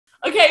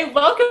Okay,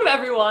 welcome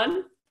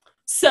everyone.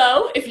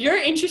 So if you're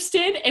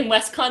interested in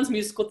Westconn's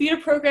musical theater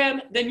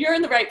program, then you're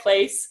in the right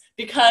place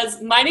because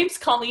my name's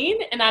Colleen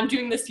and I'm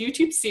doing this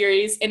YouTube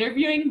series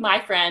interviewing my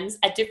friends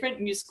at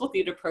different musical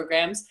theater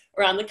programs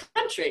around the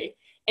country.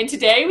 And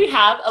today we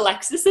have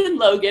Alexis and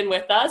Logan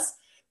with us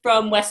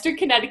from Western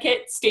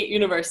Connecticut State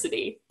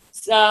University.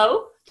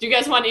 So do you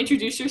guys want to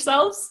introduce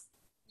yourselves?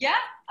 Yeah.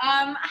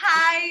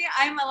 Hi,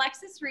 I'm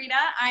Alexis Rita.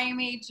 I am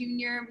a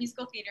junior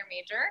musical theater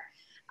major.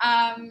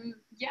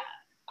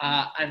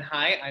 And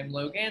hi, I'm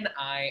Logan.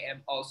 I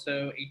am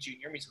also a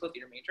junior musical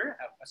theater major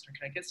at Western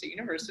Connecticut State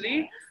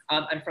University.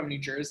 I'm from New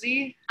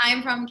Jersey.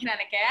 I'm from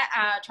Connecticut,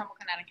 Trumbull,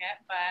 Connecticut,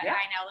 but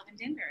I now live in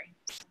Danbury.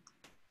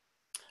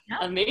 Yeah.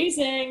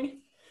 Amazing.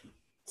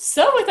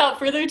 So without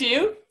further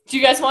ado, do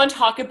you guys want to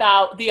talk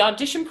about the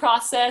audition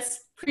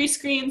process,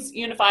 pre-screens,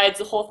 unifieds,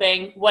 the whole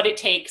thing, what it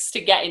takes to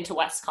get into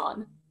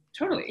Westconn?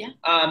 Totally.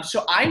 Yeah.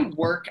 So I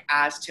work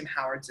as Tim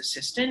Howard's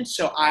assistant.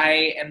 So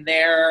I am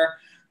there.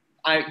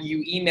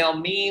 You email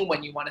me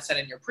when you want to send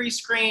in your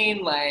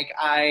pre-screen. Like,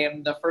 I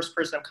am the first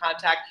person of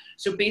contact.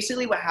 So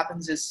basically what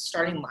happens is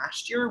starting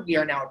last year, we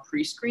are now a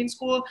pre-screen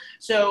school.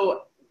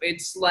 So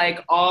it's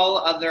like all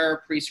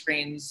other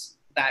pre-screens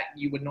that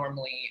you would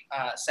normally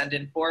send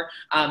in for.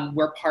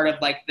 We're part of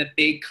like the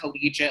big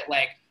collegiate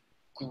like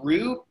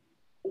group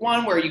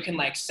one where you can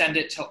like send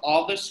it to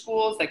all the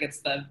schools. Like it's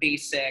the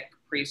basic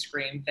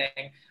pre-screen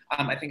thing.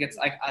 I think it's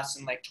like us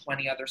and like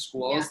 20 other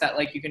schools that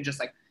like you can just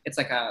like, it's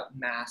like a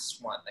mass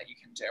one that you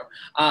can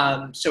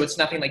do. So it's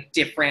nothing like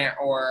different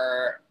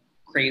or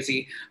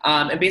crazy.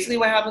 And basically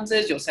what happens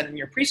is you'll send in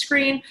your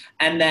pre-screen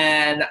and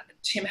then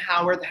Tim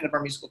Howard, the head of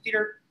our musical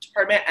theater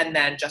department, and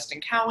then Justin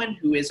Cowan,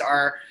 who is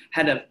our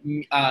head of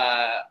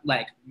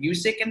like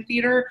music and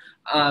theater,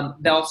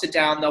 they'll sit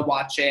down, they'll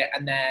watch it,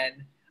 and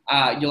then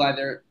it'll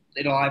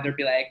either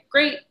be like,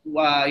 great,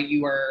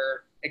 you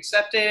are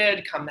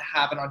accepted, come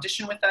have an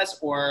audition with us,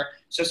 or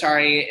so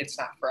sorry, it's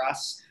not for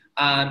us.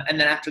 And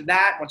then after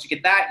that, once you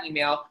get that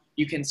email,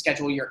 you can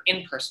schedule your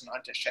in-person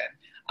audition.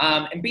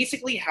 And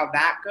basically how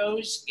that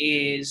goes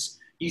is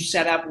you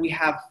set up, we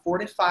have 4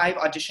 to 5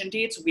 audition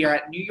dates. We are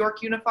at New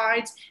York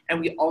Unifieds,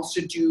 and we also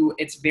do,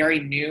 it's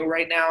very new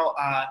right now,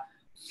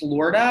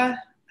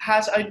 Florida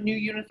has a new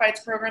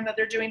Unifieds program that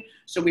they're doing.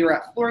 So we were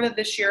at Florida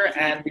this year,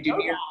 and we do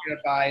New York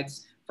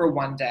Unifieds for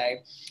 1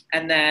 day.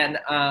 And then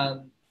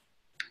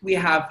we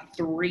have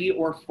 3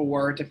 or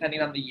 4,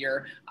 depending on the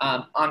year,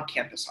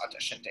 on-campus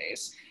audition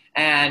days.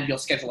 And you'll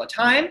schedule a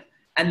time,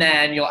 and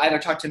then you'll either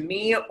talk to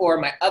me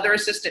or my other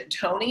assistant,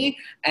 Tony,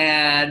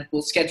 and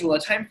we'll schedule a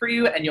time for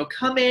you, and you'll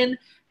come in,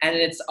 and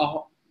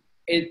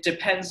it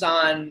depends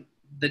on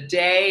the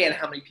day and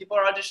how many people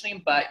are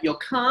auditioning, but you'll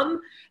come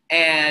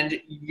and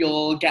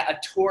you'll get a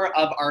tour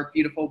of our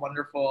beautiful,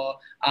 wonderful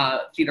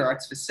theater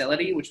arts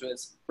facility, which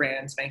was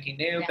brand spanking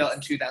new, built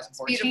in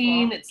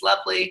 2014. It's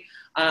lovely.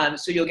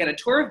 So you'll get a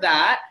tour of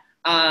that.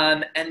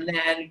 And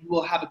then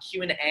we'll have a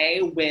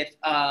Q&A with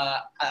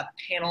a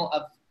panel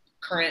of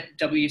current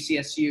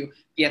WCSU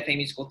BFA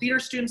musical theater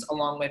students,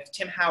 along with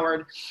Tim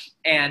Howard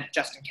and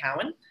Justin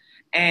Cowan.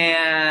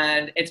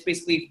 And it's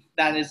basically,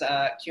 that is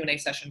a Q&A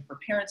session for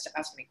parents to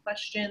ask any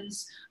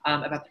questions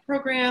about the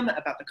program,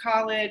 about the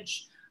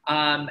college,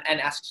 and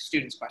ask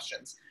students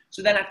questions.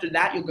 So then after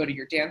that, you'll go to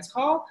your dance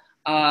call,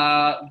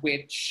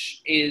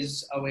 which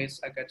is always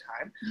a good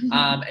time.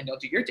 And you'll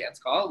do your dance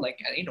call, like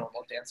any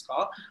normal dance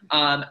call.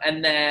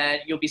 And then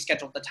you'll be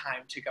scheduled the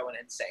time to go in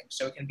and sing.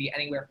 So it can be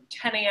anywhere from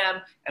 10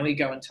 a.m. and we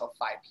go until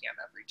 5 p.m.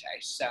 every day.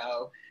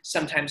 So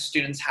sometimes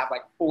students have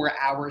like 4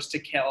 hours to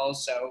kill.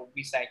 So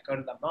we say, go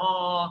to the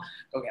mall,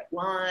 go get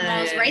lunch.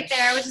 Mall's right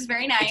there, which is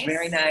very nice. It's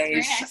very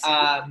nice. Very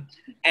nice.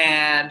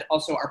 And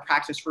also our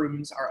practice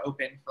rooms are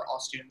open for all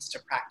students to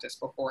practice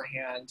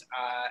beforehand.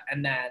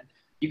 And then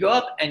you go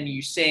up and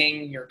you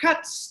sing your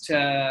cuts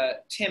to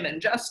Tim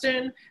and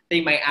Justin.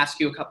 They might ask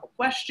you a couple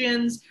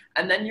questions,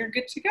 and then you're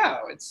good to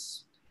go.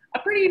 It's a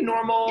pretty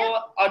normal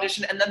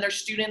audition. And then there's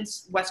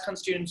students, Westconn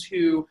students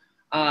who,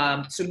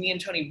 so me and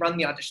Tony run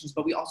the auditions,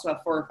 but we also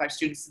have 4 or 5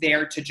 students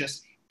there to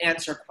just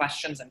answer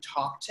questions and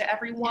talk to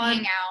everyone.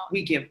 Hang out.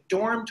 We give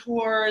dorm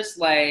tours.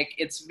 Like,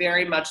 it's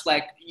very much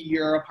like,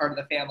 you're a part of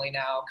the family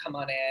now. Come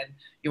on in.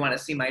 You want to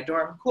see my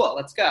dorm? Cool,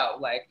 let's go.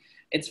 Like,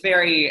 it's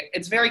very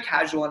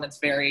casual, and it's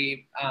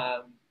very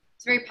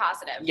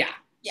positive. Yeah.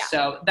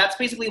 So that's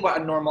basically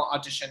what a normal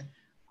audition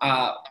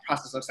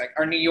process looks like.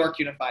 Our New York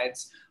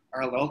Unifieds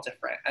are a little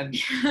different, and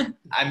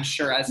I'm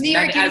sure as New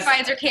York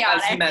Unifieds are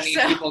chaotic, as many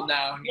people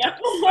know.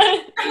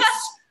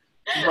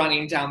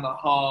 Running down the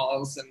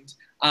halls, and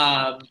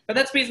but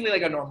that's basically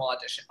like a normal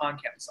audition,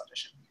 on-campus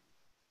audition.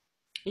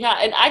 Yeah,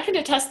 and I can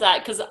attest that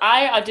because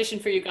I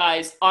auditioned for you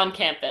guys on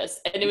campus,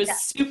 and it was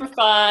super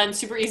fun,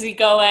 super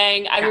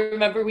easygoing. I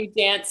remember we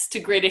danced to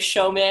Greatest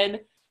Showman.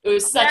 It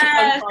was such a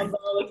fun combo.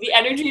 Like, the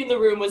energy in the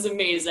room was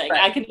amazing.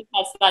 I can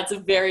attest that's a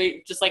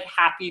very just like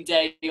happy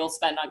day you'll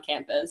spend on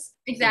campus.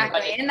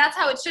 Exactly, and that's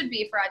how it should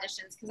be for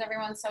auditions, because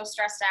everyone's so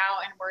stressed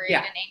out and worried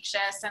and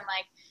anxious, and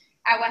like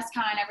at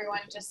Westconn, everyone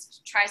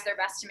just tries their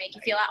best to make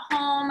you feel at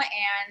home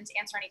and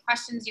answer any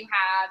questions you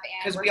have.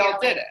 Because we all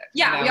did it.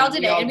 Yeah, we all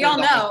did it. And we all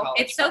know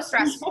it's so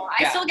stressful.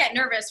 Yeah. I still get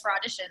nervous for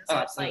auditions. So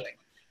it's like,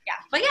 yeah.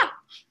 But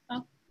yeah.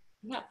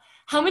 Yeah.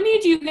 How many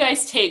do you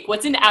guys take?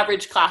 What's an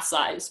average class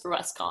size for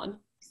Westconn?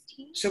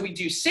 So we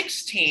do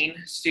 16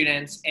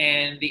 students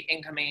in the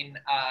incoming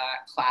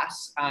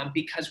class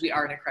because we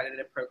are an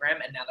accredited program,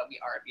 and now that we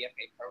are a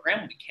BFA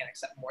program, we can't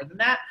accept more than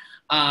that.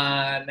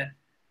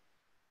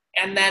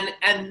 And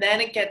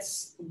then it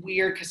gets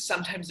weird because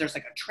sometimes there's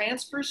like a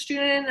transfer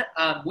student.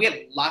 We have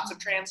lots of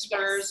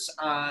transfers,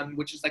 yes.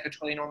 Which is like a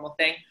totally normal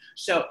thing.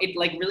 So it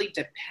like really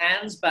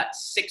depends, but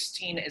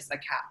 16 is the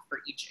cap for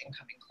each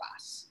incoming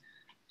class.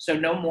 So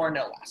no more,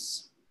 no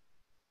less.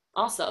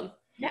 Awesome.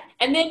 Yeah.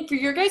 And then for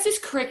your guys'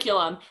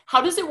 curriculum,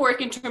 how does it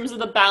work in terms of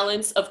the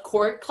balance of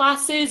core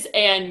classes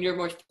and your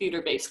more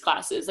theater-based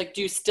classes? Like,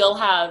 do you still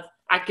have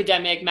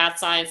academic, math,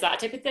 science, that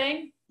type of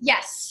thing?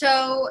 Yes.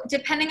 So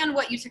depending on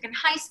what you took in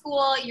high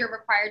school, you're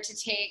required to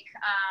take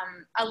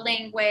a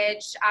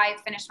language. I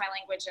finished my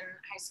language in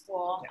high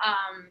school.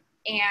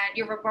 And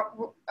you're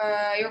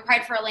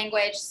required for a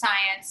language,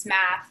 science,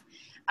 math.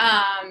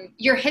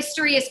 Your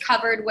history is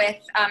covered with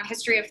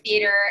history of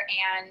theater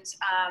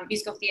and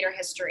musical theater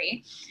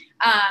history.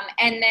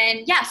 And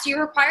then, so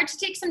you're required to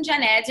take some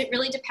gen eds. It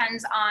really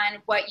depends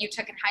on what you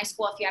took in high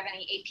school, if you have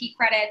any AP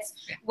credits,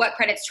 what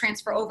credits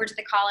transfer over to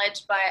the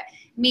college. But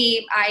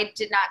me, I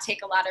did not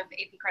take a lot of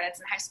AP credits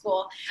in high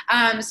school.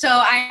 So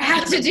I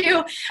had to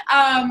do,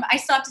 I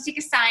still have to take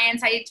a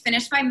science. I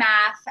finished my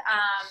math.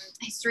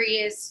 History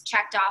is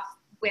checked off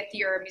with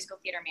your musical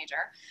theater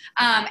major.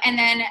 And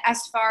then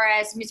as far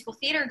as musical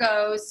theater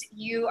goes,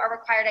 you are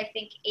required, I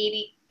think,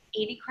 80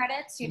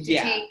 credits. You have to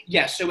take.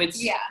 Yeah,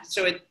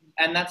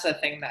 and that's a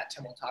thing that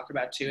Tim will talk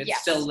about too.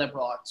 It's still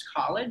liberal arts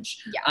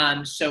college.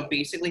 Yeah. So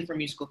basically for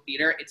musical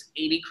theater, it's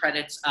 80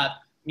 credits of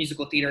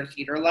musical theater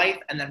life,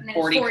 and then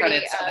 40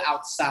 credits of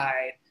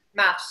outside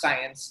math,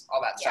 science,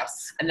 all that stuff.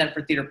 And then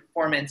for theater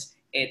performance,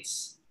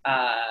 it's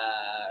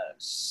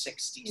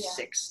 60,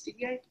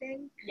 I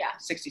think. Yeah.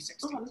 60.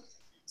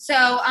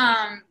 So,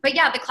 but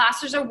yeah, the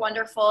classes are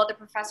wonderful. The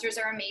professors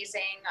are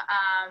amazing.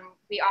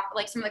 We offer,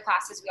 like some of the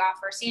classes we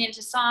offer, Singing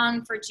into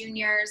Song for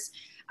juniors,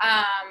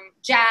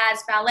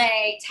 jazz,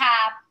 ballet,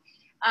 tap,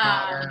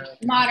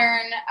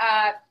 modern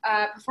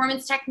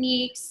performance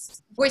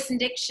techniques, voice and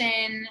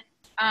diction.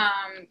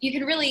 You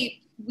can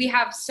really, we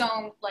have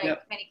so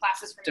many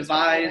classes for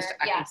devised,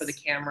 acting for the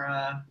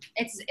camera.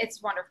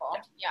 It's wonderful.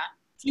 Yeah.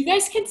 Do you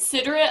guys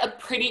consider it a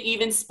pretty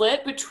even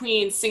split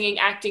between singing,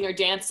 acting, or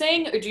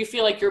dancing, or do you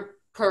feel like your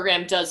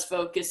program does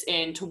focus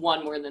into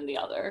one more than the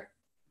other?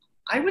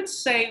 I would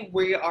say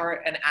we are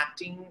an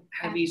acting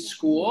heavy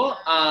school,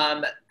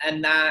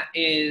 and that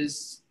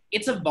is,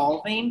 it's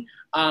evolving,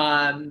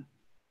 but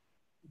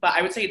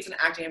I would say it's an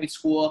acting heavy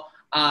school,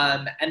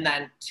 and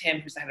then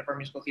Tim, who's the head of our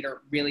musical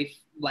theater, really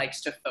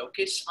likes to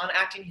focus on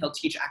acting. He'll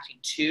teach acting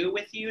 2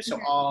 with you, so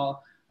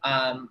all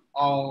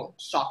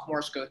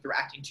sophomores go through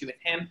acting 2 with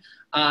him.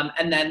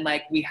 And then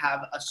like we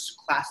have a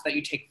class that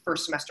you take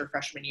first semester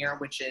freshman year,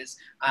 which is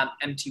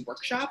MT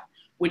workshop,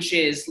 which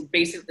is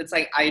basically, it's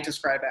like, I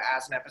describe it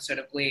as an episode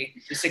of Glee.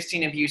 The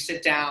 16 of you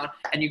sit down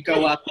and you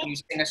go up and you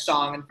sing a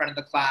song in front of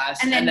the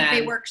class. And then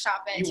they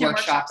workshop it. You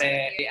workshop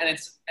it, and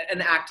it's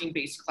an acting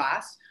based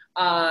class.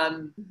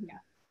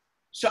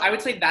 So I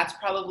would say that's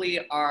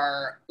probably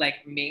our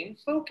like main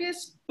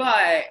focus,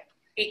 but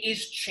it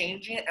is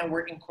changing, and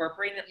we're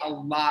incorporating a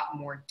lot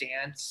more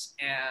dance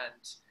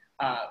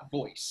and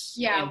voice.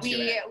 Yeah,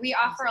 we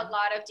offer a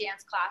lot of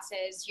dance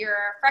classes.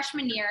 Your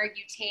freshman year,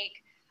 you take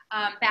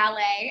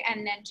ballet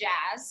and then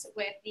jazz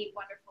with the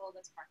wonderful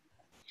Liz Parker.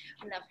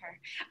 I love her.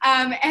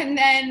 And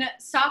then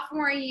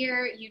sophomore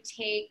year, you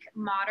take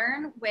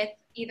modern with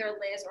either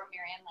Liz or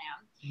Marianne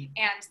Lamb,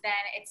 and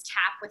then it's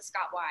tap with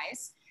Scott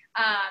Wise.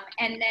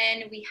 And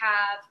then we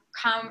have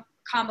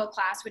combo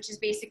class, which is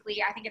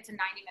basically, I think it's a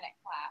 90-minute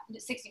class,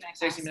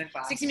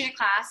 60-minute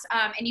class.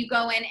 And you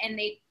go in and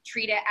they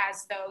treat it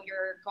as though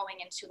you're going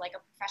into like a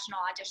professional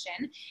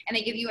audition, and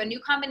they give you a new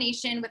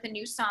combination with a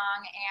new song,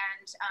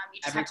 and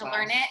you just have to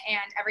learn it.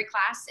 And every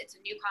class, it's a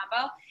new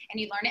combo, and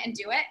you learn it and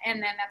do it,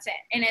 and then that's it.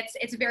 And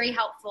it's very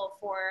helpful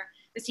for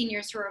the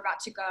seniors who are about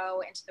to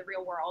go into the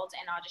real world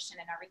and audition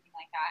and everything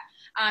like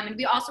that. And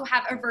we also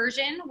have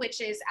Aversion,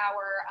 which is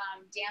our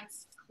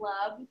dance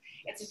club.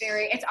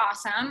 It's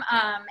awesome.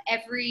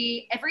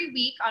 Every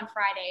week on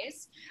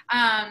Fridays,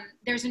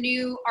 there's a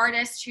new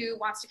artist who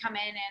wants to come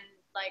in, and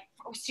like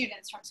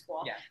students from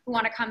school who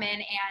want to come in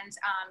and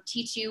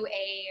teach you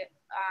a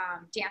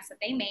dance that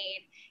they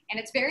made. And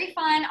it's very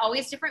fun,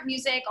 always different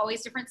music,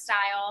 always different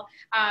style.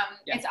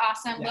 It's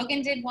awesome.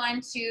 Logan did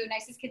one to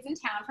Nicest Kids in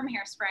Town from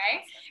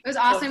Hairspray. It was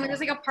awesome. Cool. It was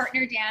like a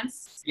partner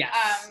dance.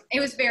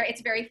 It's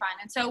very fun.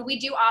 And so we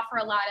do offer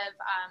a lot of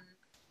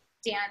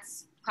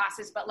dance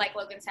classes, but like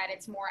Logan said,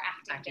 it's more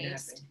acting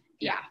based.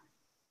 Yeah.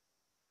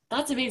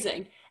 That's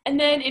amazing. And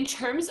then in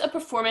terms of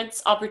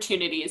performance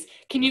opportunities,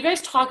 can you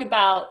guys talk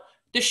about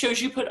the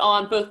shows you put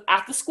on both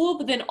at the school,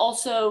 but then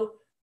also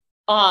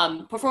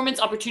performance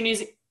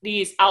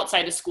opportunities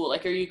outside of school?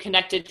 Like, are you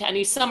connected to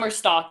any summer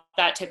stock,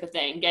 that type of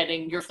thing,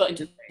 getting your foot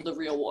into the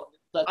real world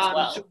as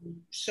well?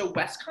 So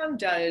Westconn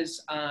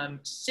does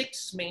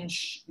 6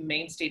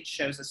 main stage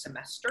shows a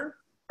semester.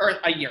 Or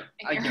a year.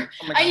 A year.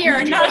 Oh my God. A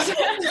year, not So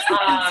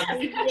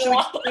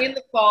it's 3 in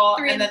the fall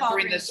and then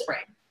 3 in the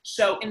spring.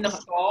 So in the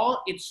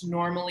fall, it's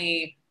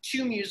normally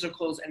 2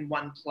 musicals and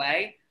 1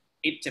 play.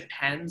 It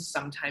depends.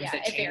 Sometimes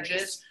it changes.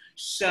 Varies.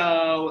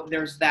 So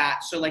there's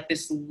that. So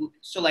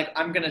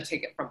I'm gonna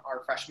take it from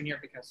our freshman year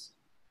because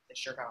it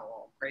sure got a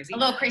little crazy.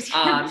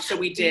 So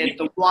we did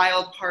The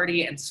Wild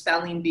Party and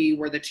Spelling Bee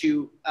were the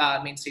 2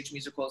 main stage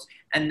musicals.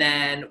 And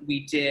then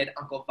we did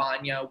Uncle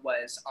Vanya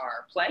was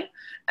our play.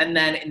 And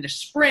then in the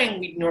spring,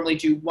 we normally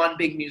do 1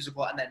 big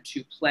musical and then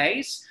 2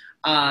 plays.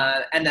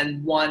 And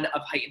then 1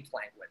 of heightened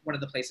language. One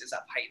of the places of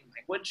heightened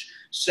language.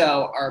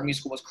 So our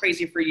musical was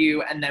Crazy for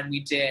You. And then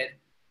we did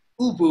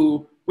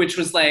Ubu, which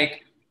was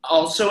like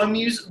also a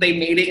music. They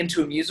made it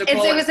into a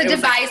musical. It was a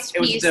devised piece. It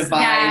was a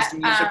devised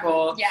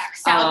musical.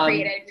 Sal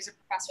created. Who's a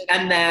professor there.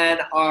 And then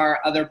our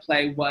other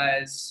play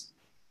was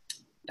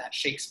that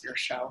Shakespeare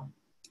show.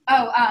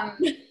 Oh,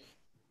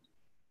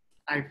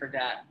 I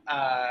forget.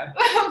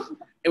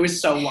 It was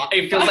so long.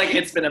 It feels like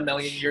it's been a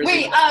million years.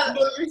 Wait, It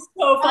was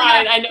so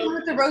fine. I know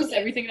with the roses.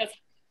 everything that's.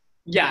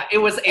 Yeah, it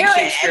was a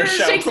Shakespeare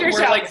show. Shakespeare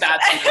We're show. like that.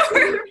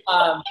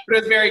 But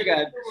it was very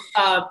good.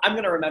 I'm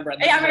gonna remember.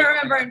 Yeah, I'm gonna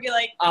remember and be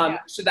like.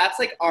 So that's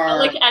like our. I'll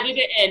like edit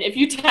it in. If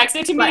you text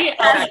it to me, Right.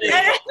 I'll edit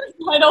it.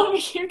 I don't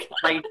make you guys.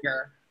 Right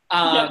here.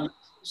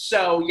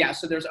 So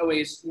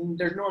there's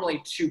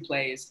normally 2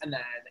 plays and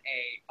then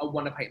a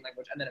 1 of heightened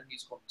language and then a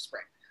musical in the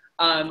spring.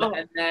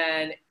 And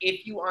then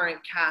if you aren't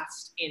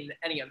cast in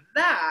any of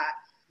that,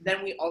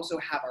 then we also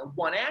have our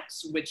 1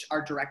 acts, which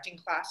our directing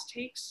class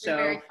takes. So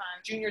very fun.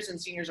 Juniors and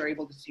seniors are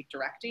able to take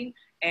directing.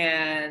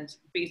 And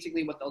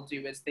basically what they'll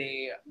do is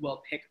they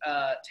will pick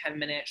a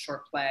 10-minute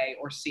short play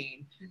or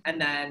scene, and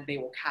then they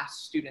will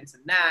cast students in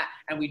that.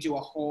 And we do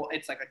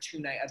it's like a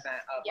 2-night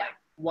event of like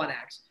 1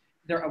 act.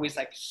 They're always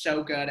like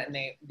so good. And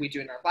we do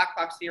it in our Black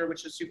Box Theater,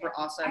 which is super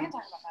awesome. I can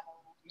talk about that a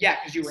little. Yeah,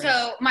 because you were.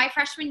 So my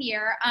freshman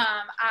year,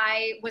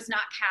 I was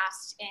not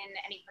cast in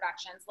any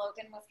productions.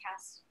 Logan was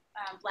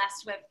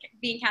blessed with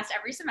being cast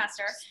every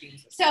semester.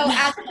 So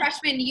as a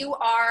freshman, you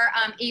are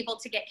able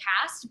to get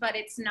cast, but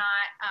it's not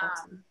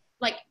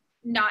like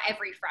not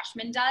every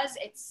freshman does.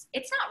 It's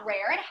not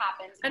rare. It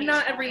happens. And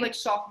not every like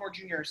sophomore,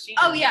 junior, or senior.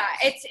 Oh yeah,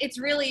 it's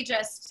really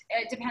just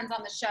it depends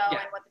on the show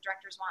and what the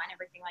directors want and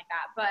everything like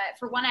that. But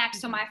for 1 act,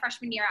 so my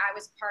freshman year, I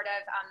was part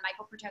of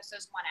Michael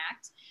Pertoso's 1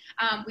 act.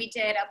 We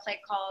did a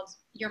play called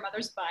Your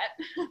Mother's Butt,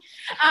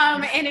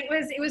 and it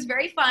was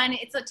very fun.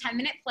 It's a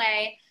 10-minute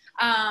play.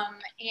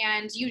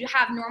 And you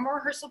have normal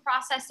rehearsal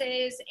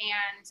processes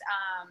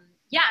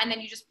and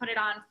then you just put it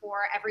on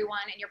for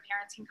everyone and your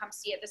parents can come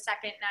see it the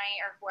second night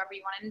or whoever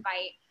you want to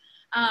invite.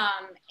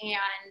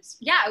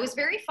 It was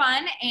very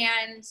fun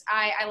and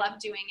I love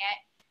doing it.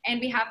 And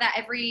we have that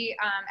every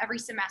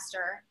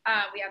semester.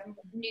 We have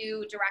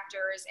new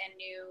directors and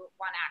new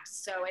 1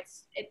 acts. So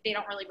they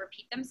don't really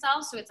repeat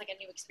themselves. So it's like a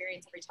new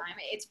experience every time.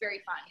 It's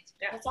very fun.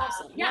 That's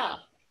awesome.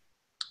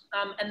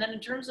 And then in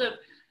terms of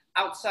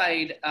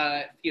outside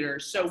theater,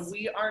 so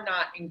we are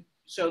not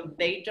so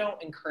they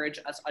don't encourage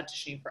us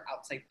auditioning for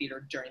outside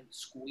theater during the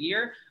school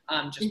year,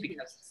 just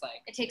because it's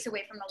like it takes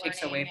away from the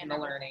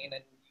learning.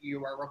 And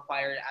you are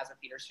required as a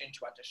theater student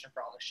to audition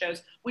for all the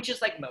shows, which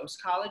is like most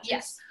colleges.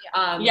 Yes.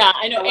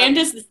 I know. And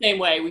is the same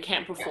way. We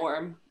can't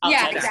perform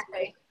outside. Yeah,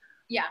 exactly.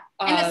 Yeah.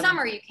 In the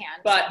summer you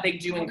can. But they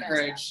do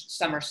encourage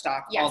summer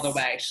stock all the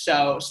way.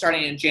 So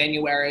starting in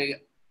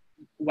January,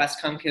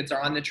 Westconn kids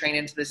are on the train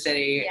into the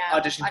city,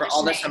 auditioning for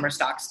all the summer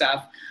stock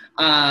stuff.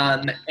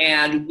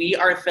 And we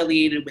are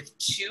affiliated with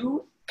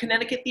 2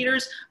 Connecticut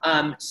theaters,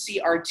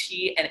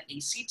 CRT and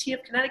ACT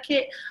of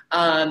Connecticut.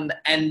 And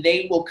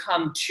they will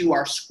come to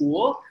our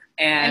school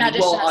and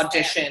will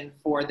audition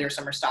for their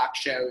summer stock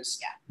shows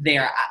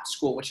there at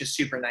school, which is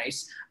super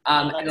nice.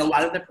 And a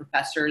lot of the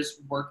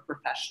professors work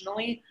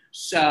professionally.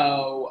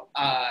 So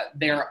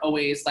they're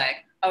always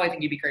like, oh, I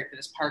think you'd be great for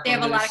this part. They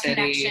have a lot of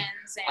connections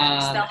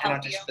and they'll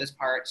help you. For this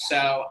part. Yeah.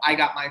 So I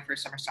got my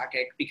first summer stock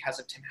gig because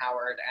of Tim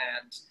Howard,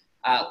 and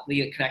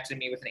Leah connected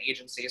me with an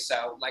agency.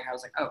 So like I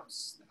was like, oh,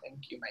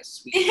 thank you, my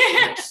sweet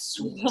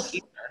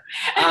teacher.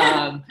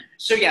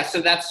 So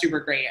that's super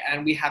great.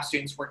 And we have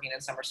students working in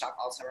summer stock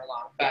all summer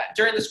long. But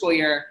during the school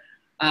year,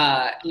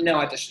 no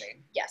auditioning.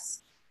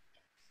 Yes.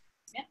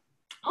 Yeah.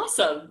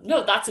 Awesome.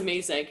 No, that's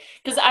amazing.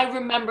 Because I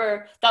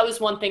remember that was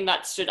one thing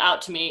that stood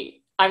out to me.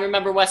 I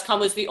remember Westconn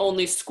was the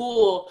only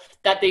school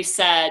that they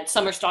said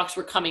summer stocks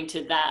were coming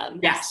to them.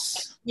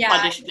 Yes. Yeah.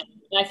 Auditioning.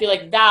 And I feel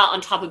like that, on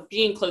top of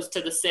being close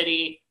to the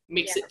city,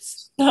 makes it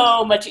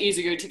so much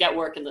easier to get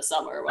work in the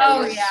summer.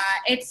 Right?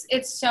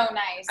 It's so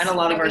nice. And a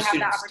lot of our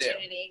students do.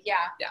 Yeah.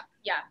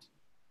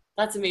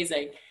 That's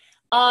amazing.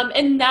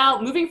 And now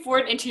moving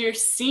forward into your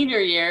senior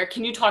year,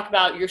 can you talk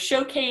about your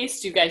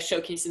showcase? Do you guys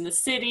showcase in the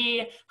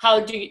city? How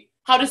do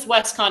how does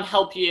Westconn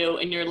help you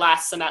in your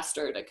last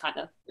semester to kind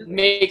of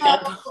make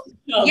up?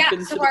 Yeah,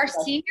 so our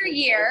senior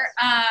year,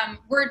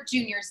 we're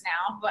juniors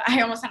now, but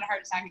I almost had a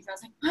heart attack because I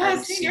was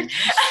like, senior.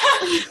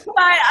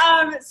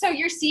 But so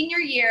your senior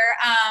year,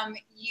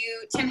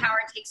 Tim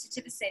Howard takes you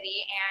to the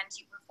city and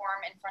you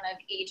perform in front of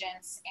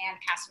agents and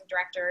casting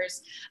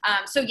directors.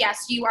 So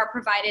yes, you are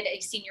provided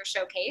a senior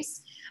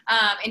showcase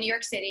in New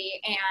York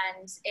City,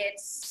 and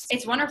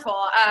it's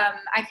wonderful.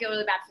 I feel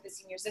really bad for the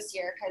seniors this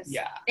year because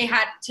they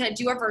had to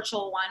do a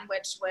virtual one,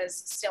 which was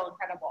still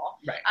incredible.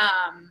 Right.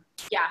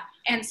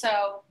 And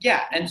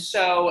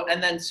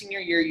then senior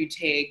year you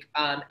take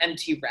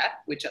MT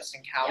Rep with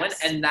Justin Cowan,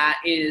 and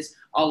that is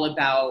all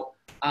about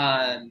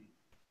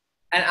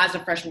and as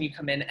a freshman, you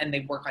come in and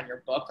they work on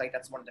your book. Like,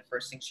 that's one of the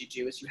first things you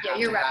do is you have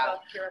to have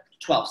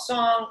 12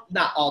 songs,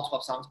 not all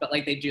 12 songs, but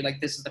like they do, like,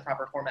 this is the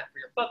proper format for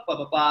your book, blah,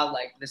 blah, blah.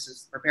 Like, this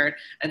is prepared.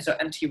 And so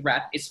MT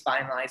Rep is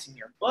finalizing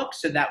your book.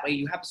 So that way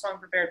you have a song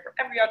prepared for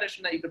every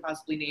audition that you could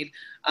possibly need.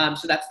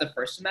 So that's the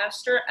first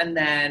semester. And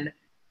then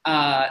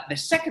the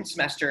second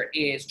semester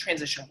is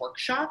transition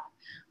workshop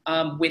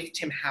with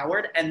Tim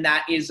Howard. And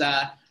that is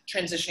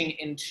transitioning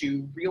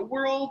into real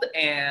world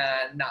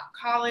and not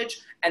college,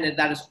 and then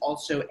that is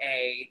also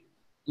a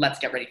let's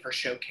get ready for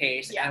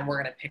showcase, and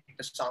we're going to pick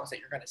the songs that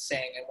you're going to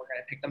sing, and we're going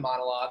to pick the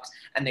monologues,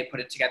 and they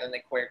put it together and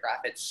they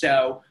choreograph it.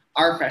 So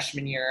our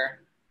freshman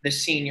year, the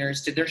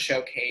seniors did their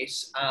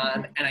showcase,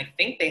 and I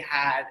think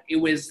it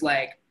was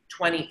like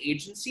 20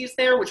 agencies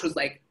there, which was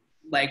like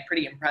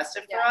pretty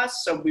impressive for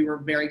us, so we were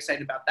very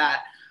excited about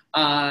that.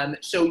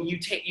 So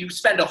you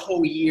spend a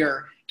whole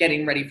year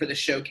getting ready for the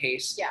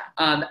showcase.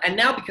 And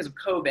now because of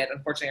COVID,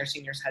 unfortunately, our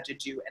seniors had to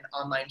do an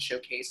online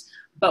showcase,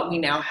 but we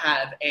now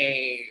have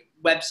a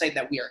website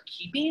that we are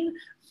keeping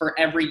for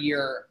every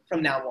year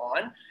from now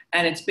on.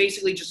 And it's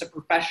basically just a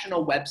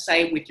professional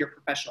website with your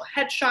professional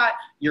headshot,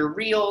 your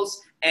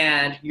reels,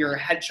 and your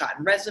headshot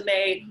and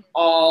resume,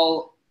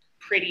 all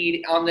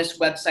pretty on this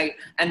website,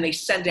 and they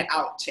send it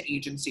out to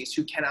agencies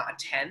who cannot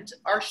attend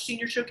our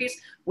senior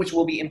showcase, which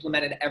will be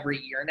implemented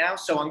every year now.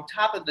 So on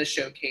top of the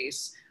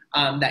showcase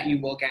that you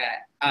will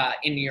get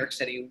in New York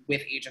City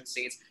with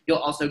agencies, you'll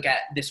also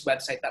get this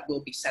website that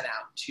will be sent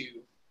out to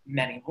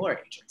many more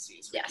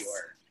agencies with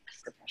your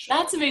professional.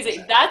 That's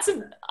amazing.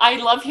 I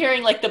love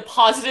hearing like the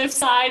positive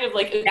side of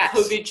like a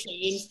COVID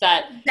change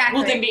that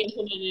will then be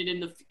implemented in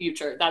the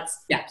future.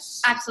 That's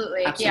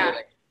absolutely.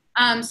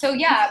 So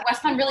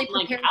Westconn really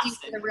prepares you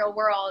for the real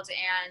world,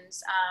 and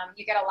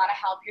you get a lot of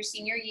help your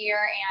senior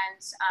year,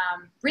 and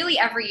really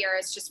every year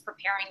is just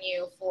preparing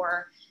you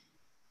for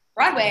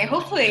Broadway,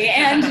 hopefully,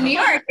 and New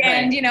York,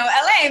 and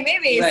LA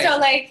maybe.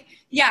 So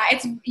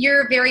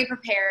you're very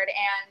prepared,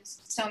 and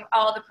so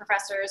all the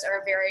professors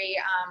are very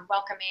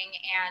welcoming,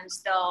 and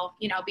they'll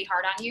be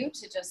hard on you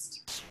to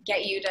just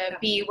get you to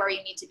be where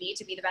you need to be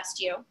the best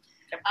you.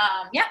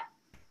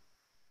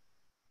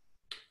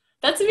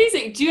 That's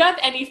amazing. Do you have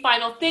any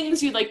final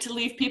things you'd like to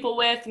leave people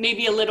with?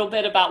 Maybe a little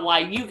bit about why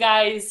you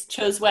guys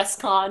chose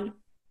Westconn?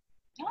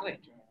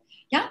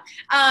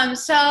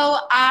 So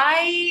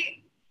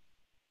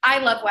I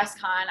love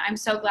Westconn. I'm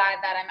so glad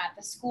that I'm at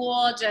the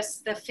school.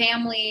 Just the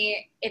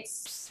family, I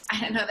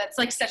don't know, that's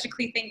like such a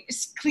cliche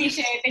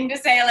thing to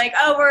say, like,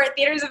 oh, we're a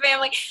theater's a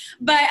family.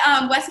 But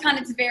Westconn,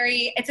 it's a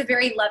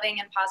very loving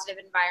and positive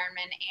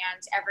environment,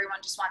 and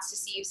everyone just wants to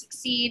see you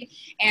succeed.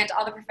 And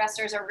all the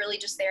professors are really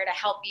just there to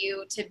help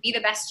you to be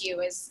the best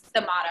you is the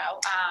motto,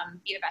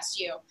 be the best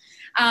you.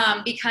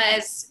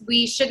 Because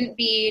we shouldn't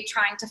be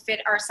trying to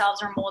fit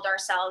ourselves or mold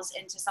ourselves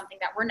into something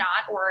that we're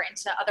not, or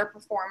into other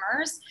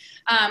performers,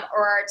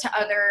 or to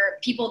other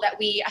people that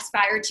we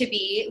aspire to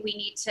be. We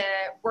need to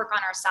work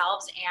on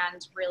ourselves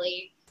and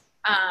really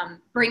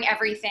bring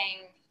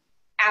everything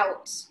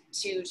out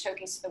to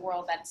showcase to the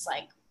world that's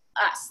like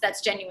us, that's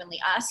genuinely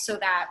us, so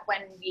that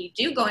when we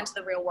do go into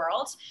the real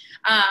world,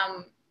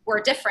 we're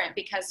different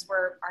because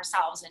we're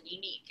ourselves and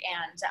unique.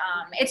 And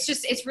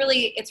it's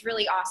really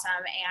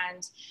awesome,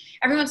 and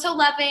everyone's so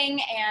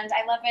loving, and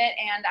I love it,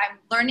 and I'm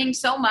learning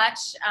so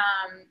much.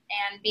 And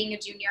being a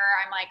junior,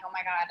 I'm like, oh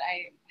my God,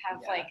 I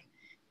have like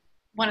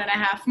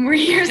 1.5 more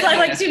years left,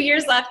 like 2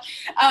 years left.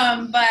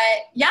 But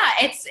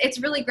it's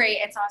really great.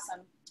 It's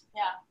awesome.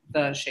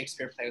 The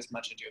Shakespeare play was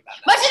Much Ado About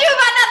Nothing. Much Ado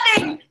About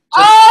Nothing.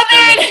 Oh,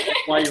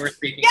 while you were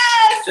speaking.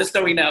 Yes. Just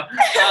so we know.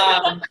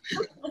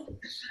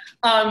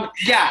 I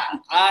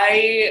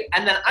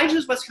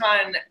chose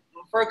Westconn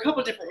for a couple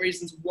of different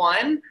reasons.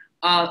 One,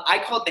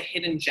 I call it the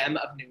hidden gem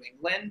of New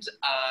England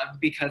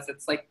because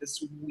it's like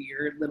this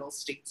weird little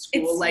state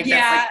school, that's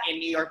like in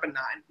New York, but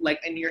not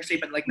like in New York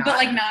State, but like not. But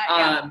like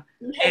not.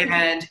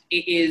 And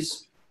it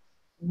is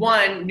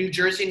one, New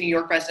Jersey and New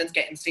York residents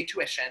get in-state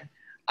tuition.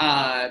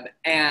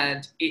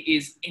 And it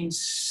is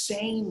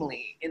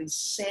insanely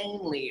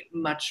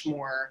much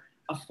more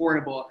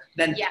affordable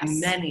than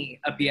many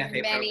a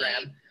BFA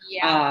program.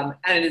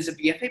 And it is a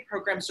BFA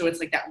program, so it's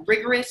like that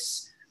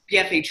rigorous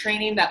BFA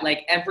training that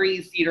like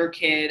every theater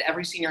kid,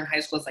 every senior in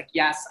high school is like,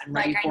 yes, I'm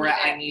ready for it,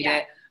 I need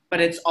it.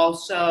 But it's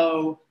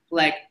also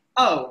like,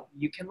 oh,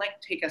 you can like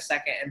take a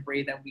second and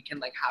breathe and we can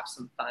like have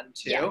some fun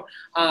too.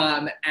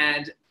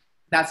 And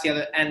that's the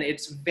other, and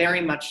it's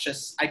very much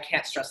just, I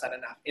can't stress that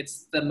enough.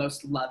 It's the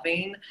most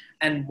loving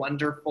and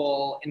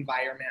wonderful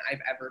environment I've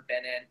ever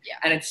been in. Yeah.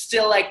 And it's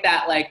still like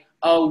that, like,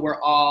 oh,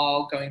 we're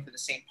all going for the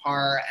same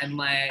part, and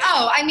like,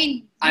 oh, I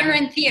mean, you're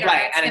in theater,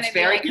 right? And it's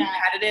very like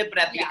competitive, but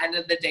at the Yeah. end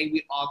of the day,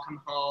 we all come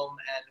home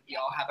and we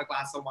all have a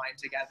glass of wine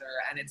together,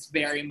 and it's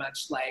very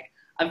much like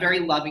a very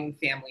loving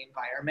family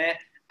environment.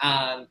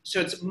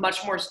 So it's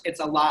much more,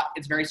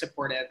 it's very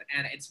supportive,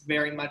 and it's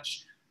very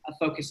much a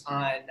focus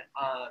on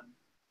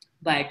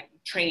like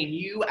training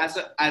you as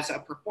a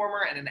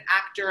performer and an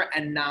actor,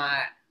 and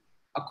not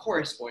a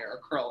chorus boy or a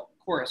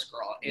chorus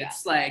girl.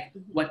 It's like,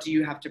 what do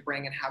you have to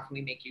bring and how can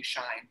we make you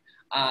shine?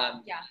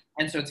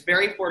 And so it's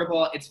very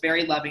affordable, it's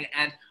very loving,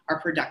 and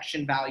our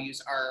production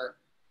values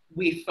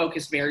we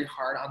focus very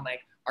hard on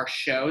like our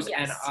shows,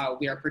 and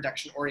we are a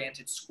production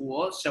oriented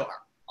school. So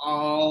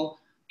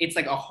it's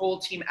like a whole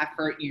team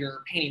effort.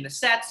 You're painting the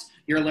sets,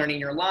 you're learning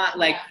your lot,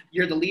 like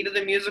you're the lead of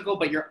the musical,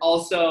 but you're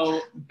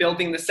also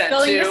building the set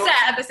building too. the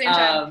set at the same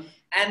time.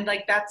 And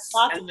like that's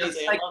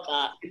amazing. Like, I love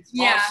that. It's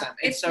awesome.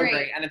 It's so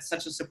great. And it's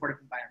such a supportive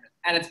environment.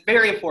 And it's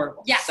very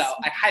affordable. Yes. So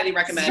I highly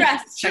recommend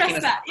checking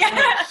us that.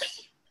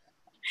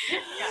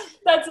 out.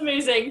 That's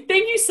amazing.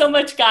 Thank you so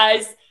much,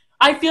 guys.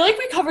 I feel like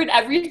we covered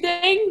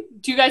everything.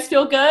 Do you guys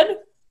feel good?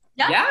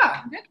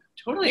 Yeah.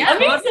 Totally. Yeah.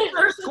 Amazing.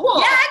 Cool.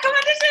 Yeah, come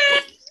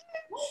audition.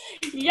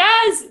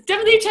 Yes,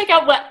 definitely check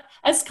out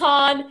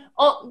Westconn.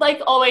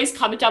 Like always,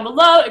 comment down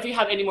below if you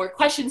have any more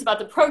questions about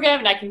the program,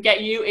 and I can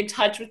get you in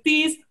touch with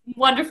these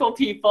wonderful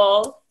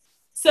people.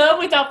 So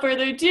without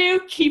further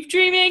ado, keep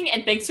dreaming,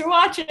 and thanks for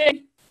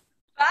watching.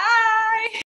 Bye.